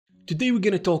Today we're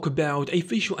going to talk about a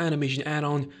facial animation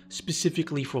add-on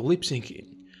specifically for lip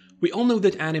syncing. We all know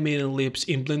that animating lips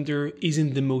in Blender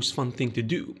isn't the most fun thing to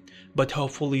do, but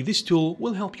hopefully this tool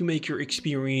will help you make your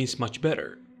experience much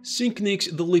better.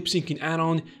 Syncnix, the lip syncing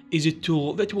add-on, is a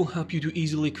tool that will help you to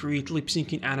easily create lip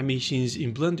syncing animations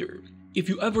in Blender. If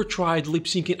you ever tried lip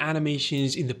syncing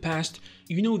animations in the past,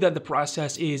 you know that the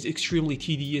process is extremely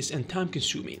tedious and time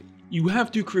consuming. You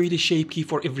have to create a shape key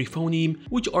for every phoneme,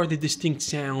 which are the distinct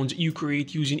sounds you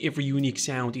create using every unique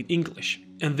sound in English.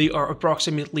 And they are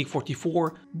approximately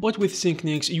 44, but with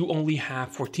Syncnix you only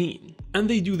have 14. And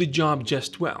they do the job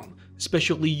just well,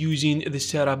 especially using the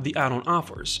setup the add-on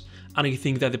offers. And I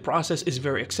think that the process is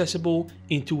very accessible,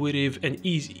 intuitive, and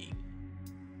easy.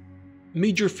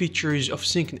 Major features of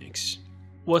Syncnix.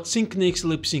 What Syncnix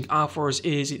Lip Sync offers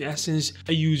is, in essence,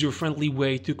 a user-friendly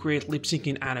way to create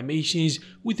lip-syncing animations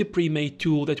with a pre-made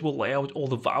tool that will lay out all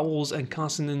the vowels and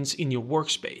consonants in your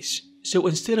workspace. So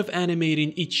instead of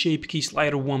animating each shape key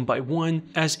slider one by one,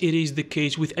 as it is the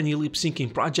case with any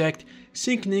lip-syncing project,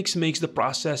 Syncnix makes the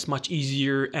process much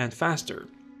easier and faster.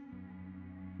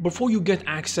 Before you get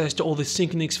access to all the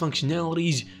Syncnix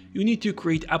functionalities, you need to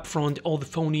create upfront all the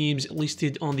phonemes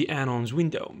listed on the add-ons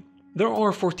window. There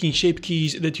are 14 shape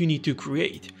keys that you need to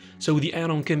create, so the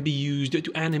add-on can be used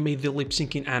to animate the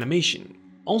lip-syncing animation.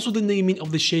 Also, the naming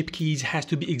of the shape keys has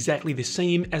to be exactly the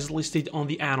same as listed on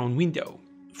the add-on window.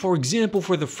 For example,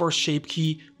 for the first shape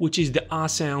key, which is the ah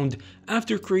sound,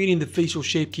 after creating the facial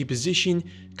shape key position,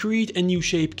 create a new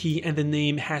shape key and the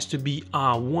name has to be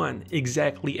ah1,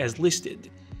 exactly as listed.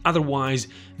 Otherwise,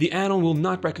 the add-on will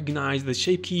not recognize the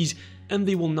shape keys and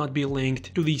they will not be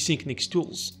linked to the Syncnix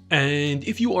tools. And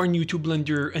if you are new to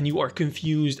Blender and you are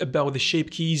confused about the shape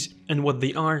keys and what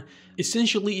they are,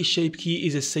 essentially a shape key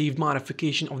is a saved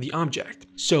modification of the object.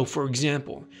 So for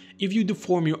example, if you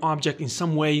deform your object in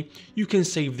some way, you can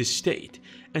save this state.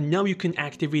 And now you can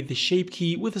activate the shape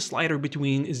key with a slider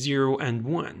between 0 and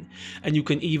 1. And you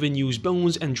can even use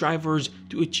bones and drivers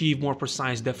to achieve more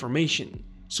precise deformation.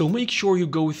 So make sure you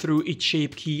go through each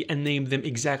shape key and name them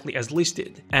exactly as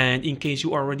listed. And in case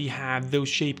you already have those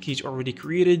shape keys already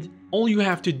created, all you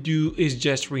have to do is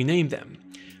just rename them.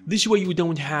 This way you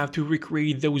don't have to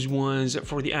recreate those ones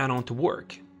for the add-on to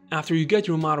work. After you get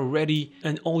your model ready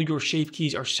and all your shape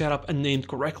keys are set up and named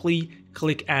correctly,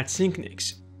 click Add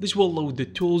Syncnix. This will load the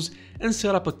tools and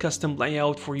set up a custom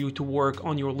layout for you to work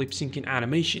on your lip syncing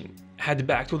animation. Head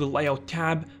back to the Layout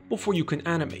tab before you can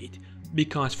animate,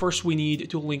 because first we need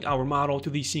to link our model to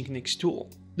the Syncnix tool.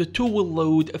 The tool will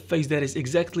load a face that is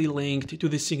exactly linked to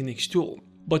the Syncnix tool.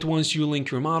 But once you link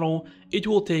your model, it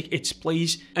will take its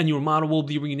place and your model will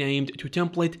be renamed to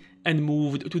template and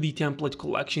moved to the template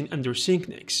collection under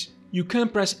Syncnix. You can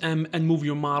press M and move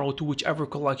your model to whichever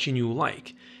collection you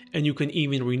like, and you can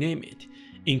even rename it.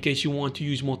 In case you want to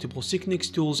use multiple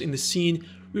Syncnix tools in the scene,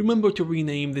 remember to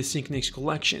rename the Syncnix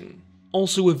collection.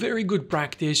 Also, a very good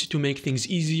practice to make things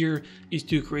easier is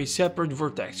to create separate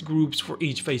vertex groups for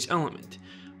each face element,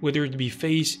 whether it be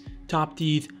face, top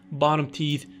teeth, bottom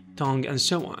teeth, tongue, and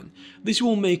so on. This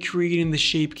will make creating the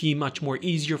shape key much more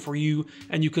easier for you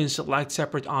and you can select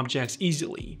separate objects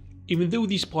easily. Even though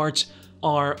these parts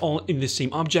are all in the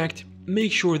same object,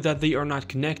 make sure that they are not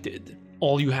connected.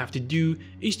 All you have to do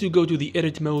is to go to the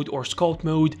edit mode or sculpt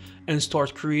mode and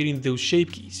start creating those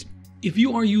shape keys. If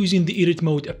you are using the edit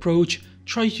mode approach,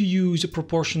 try to use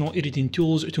proportional editing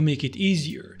tools to make it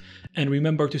easier, and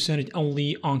remember to set it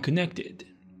only on connected.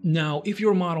 Now, if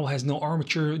your model has no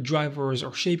armature, drivers,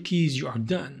 or shape keys, you are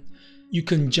done. You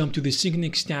can jump to the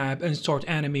Syncnix tab and start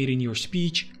animating your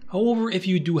speech. However, if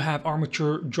you do have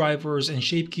armature, drivers, and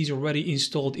shape keys already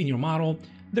installed in your model,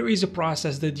 there is a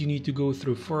process that you need to go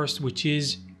through first, which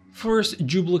is first,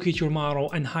 duplicate your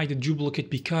model and hide the duplicate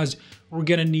because we're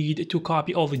gonna need to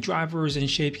copy all the drivers and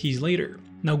shape keys later.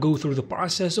 Now go through the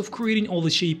process of creating all the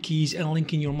shape keys and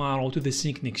linking your model to the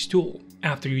Syncnix tool.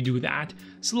 After you do that,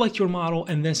 select your model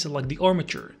and then select the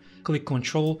armature. Click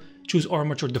Ctrl, choose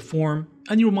Armature Deform,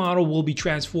 and your model will be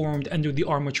transformed under the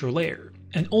armature layer,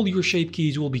 and all your shape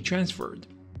keys will be transferred.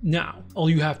 Now, all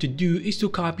you have to do is to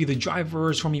copy the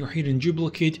drivers from your hidden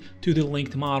duplicate to the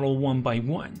linked model one by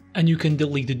one, and you can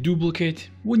delete the duplicate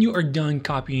when you are done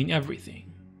copying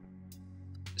everything.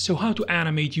 So how to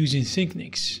animate using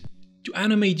Syncnix? To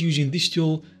animate using this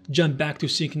tool, jump back to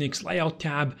Syncnix Layout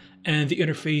tab and the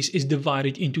interface is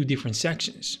divided into different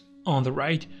sections. On the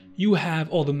right, you have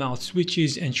all the mouth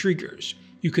switches and triggers.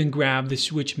 You can grab the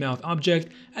switch mouth object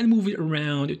and move it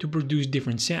around to produce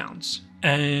different sounds.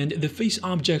 and the face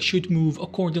object should move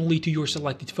accordingly to your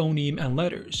selected phoneme and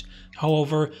letters.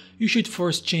 However, you should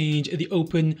first change the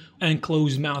open and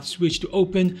close mouth switch to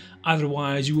open,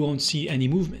 otherwise you won't see any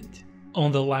movement.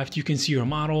 On the left you can see your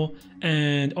model,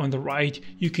 and on the right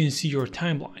you can see your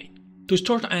timeline. To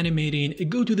start animating,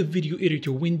 go to the video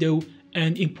editor window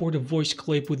and import a voice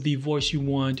clip with the voice you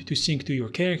want to sync to your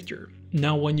character.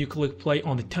 Now when you click play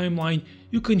on the timeline,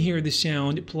 you can hear the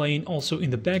sound playing also in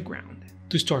the background.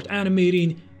 To start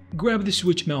animating, grab the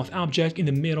switch mouth object in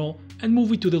the middle and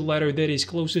move it to the letter that is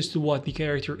closest to what the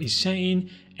character is saying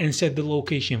and set the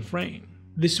location frame.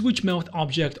 The switch mouth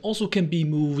object also can be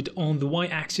moved on the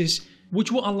y-axis,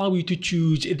 which will allow you to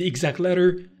choose the exact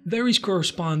letter that is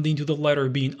corresponding to the letter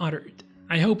being uttered.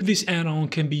 I hope this add-on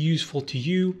can be useful to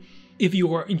you. If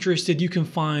you are interested, you can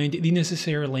find the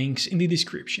necessary links in the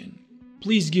description.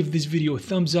 Please give this video a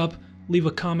thumbs up, leave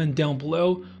a comment down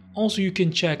below. Also, you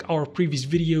can check our previous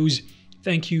videos.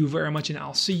 Thank you very much, and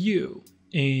I'll see you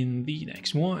in the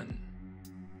next one.